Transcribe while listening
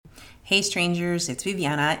Hey strangers, it's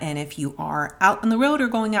Viviana, and if you are out on the road or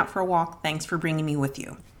going out for a walk, thanks for bringing me with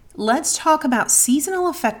you. Let's talk about seasonal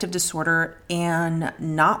affective disorder and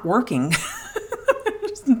not working.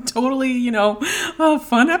 Totally, a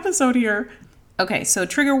fun episode here. Okay, so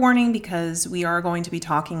trigger warning because we are going to be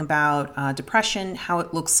talking about depression, how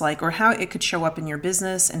it looks like, or how it could show up in your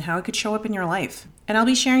business and how it could show up in your life. And I'll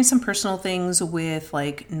be sharing some personal things with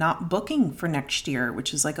like not booking for next year,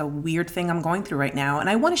 which is like a weird thing I'm going through right now. And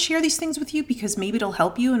I want to share these things with you because maybe it'll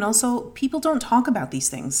help you. And also, people don't talk about these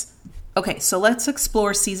things. Okay, so let's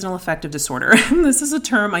explore seasonal affective disorder. This is a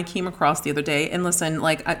term I came across the other day. And listen,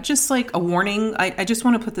 just like a warning, I just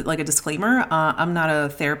want to put a disclaimer. I'm not a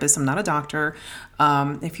therapist. I'm not a doctor.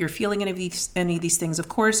 If you're feeling any of these things, of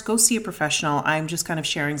course, go see a professional. I'm just kind of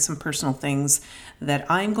sharing some personal things that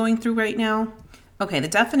I'm going through right now. Okay, the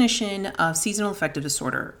definition of seasonal affective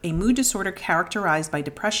disorder: a mood disorder characterized by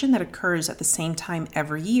depression that occurs at the same time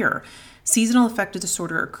every year. Seasonal affective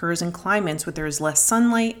disorder occurs in climates where there is less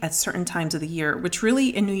sunlight at certain times of the year, which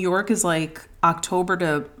really in New York is like October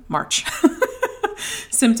to March.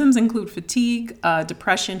 Symptoms include fatigue,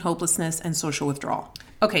 depression, hopelessness, and social withdrawal.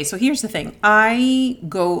 Okay, so here's the thing. I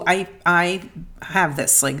have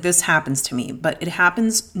this, this happens to me, but it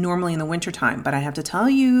happens normally in the wintertime. But I have to tell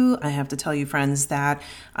you, friends, that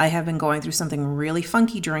I have been going through something really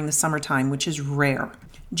funky during the summertime, which is rare.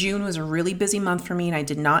 June was a really busy month for me, and I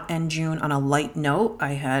did not end June on a light note.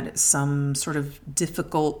 I had some sort of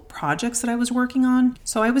difficult projects that I was working on.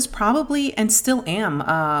 So I was probably, and still am,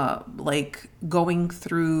 going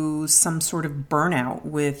through some sort of burnout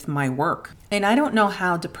with my work. And I don't know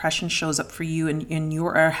how depression shows up for you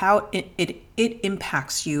or how it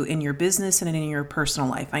impacts you in your business and in your personal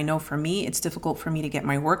life. I know for me, it's difficult for me to get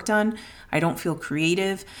my work done. I don't feel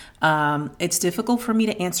creative. It's difficult for me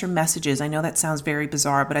to answer messages. I know that sounds very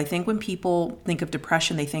bizarre, but I think when people think of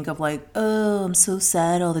depression, they think of oh, I'm so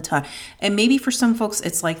sad all the time. And maybe for some folks,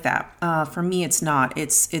 it's like that. For me, it's not.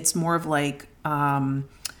 It's more of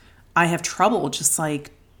I have trouble just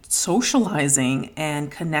socializing and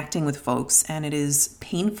connecting with folks, and it is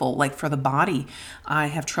painful. For the body, I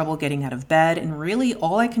have trouble getting out of bed, and really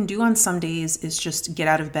all I can do on some days is just get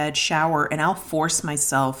out of bed, shower, and I'll force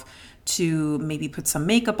myself to maybe put some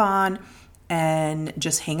makeup on and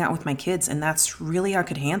just hang out with my kids, and that's really all I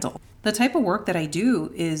could handle. The type of work that I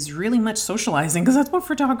do is really much socializing because that's what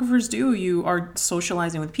photographers do. You are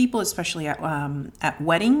socializing with people, especially at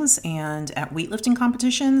weddings and at weightlifting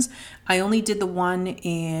competitions. I only did the one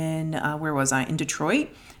in, in Detroit.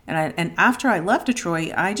 And after I left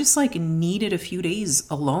Detroit, I just needed a few days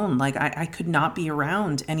alone. I could not be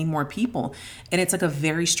around any more people. And it's a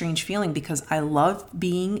very strange feeling because I love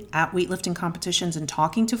being at weightlifting competitions and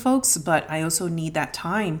talking to folks, but I also need that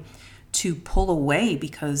time to pull away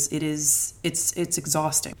because it's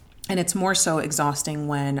exhausting. And it's more so exhausting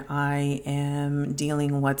when I am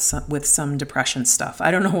dealing with some depression stuff.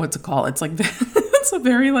 I don't know what to call it. It's a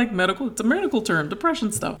very medical term,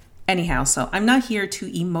 depression stuff. Anyhow, so I'm not here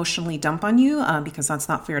to emotionally dump on you because that's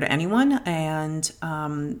not fair to anyone. And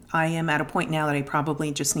I am at a point now that I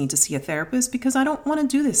probably just need to see a therapist because I don't want to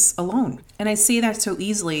do this alone. And I say that so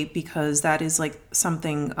easily because that is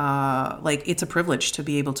something it's a privilege to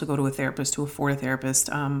be able to go to a therapist, to afford a therapist.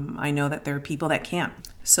 I know that there are people that can't.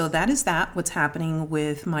 So that is what's happening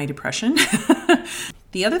with my depression.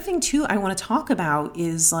 The other thing too I want to talk about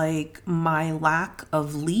is my lack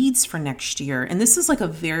of leads for next year. And this is I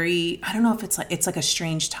don't know if it's a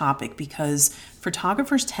strange topic because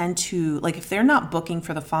photographers tend to if they're not booking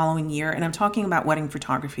for the following year, and I'm talking about wedding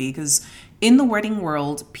photography because in the wedding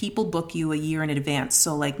world, people book you a year in advance.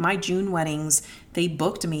 So my June weddings, they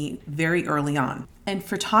booked me very early on. And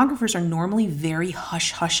photographers are normally very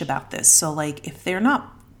hush-hush about this. So if they're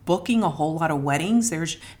not booking a whole lot of weddings,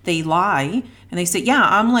 they lie and they say, yeah,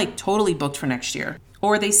 I'm totally booked for next year.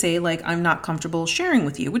 Or they say I'm not comfortable sharing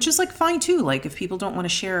with you, which is fine too. If people don't want to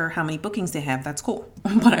share how many bookings they have, that's cool.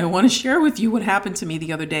 But I want to share with you what happened to me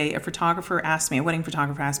the other day. A wedding photographer asked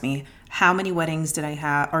me, how many weddings do I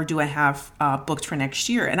have booked for next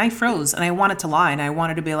year? And I froze and I wanted to lie and I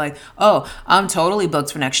wanted to be oh, I'm totally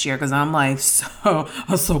booked for next year because I'm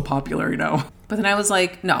so popular, But then I was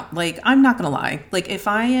no, I'm not going to lie. If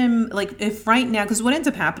I am, if right now, because what ends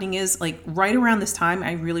up happening is right around this time,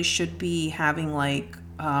 I really should be having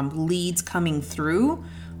leads coming through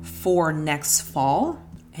for next fall.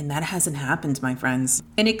 And that hasn't happened, my friends.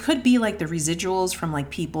 And it could be the residuals from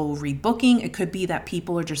people rebooking. It could be that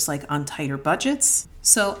people are just on tighter budgets.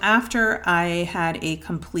 So after I had a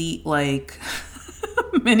complete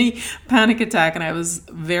mini panic attack and I was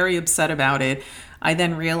very upset about it, I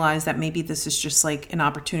then realized that maybe this is just an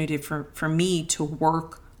opportunity for me to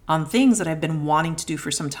work on things that I've been wanting to do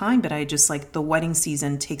for some time, but I just like the wedding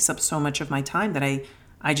season takes up so much of my time that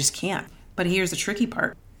I just can't. But here's the tricky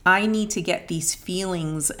part. I need to get these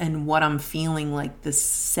feelings and what I'm feeling, like this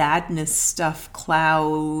sadness stuff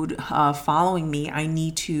cloud following me. I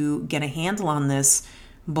need to get a handle on this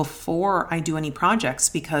before I do any projects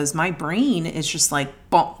because my brain is just like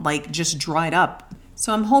just dried up.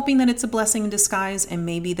 So I'm hoping that it's a blessing in disguise and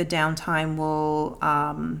maybe the downtime will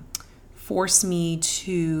force me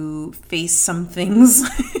to face some things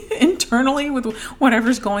internally with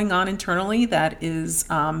whatever's going on internally that is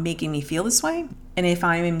making me feel this way. And if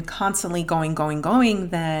I'm constantly going,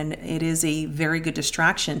 then it is a very good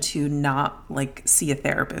distraction to not like see a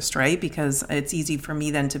therapist, right? Because it's easy for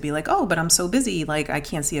me then to be like, oh, but I'm so busy, like I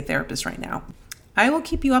can't see a therapist right now. I will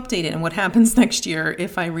keep you updated on what happens next year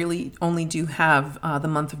if I really only do have the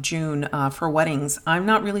month of June for weddings. I'm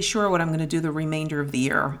not really sure what I'm going to do the remainder of the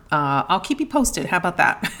year. I'll keep you posted. How about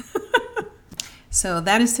that? So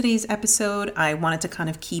that is today's episode. I wanted to kind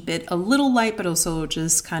of keep it a little light, but also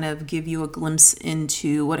just kind of give you a glimpse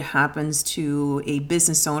into what happens to a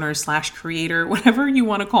business owner / creator, whatever you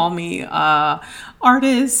want to call me,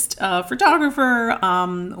 artist, photographer,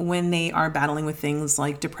 when they are battling with things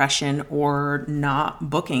like depression or not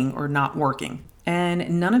booking or not working.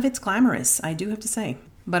 And none of it's glamorous, I do have to say.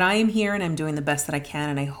 But I am here and I'm doing the best that I can.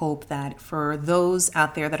 And I hope that for those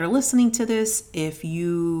out there that are listening to this, if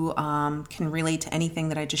you can relate to anything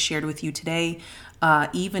that I just shared with you today,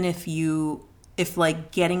 even if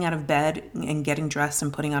like getting out of bed and getting dressed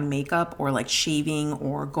and putting on makeup or like shaving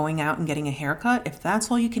or going out and getting a haircut, if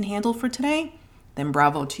that's all you can handle for today, then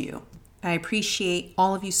bravo to you. I appreciate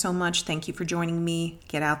all of you so much. Thank you for joining me.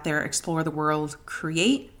 Get out there, explore the world,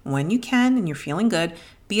 create when you can and you're feeling good.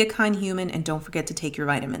 Be a kind human and don't forget to take your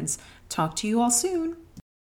vitamins. Talk to you all soon.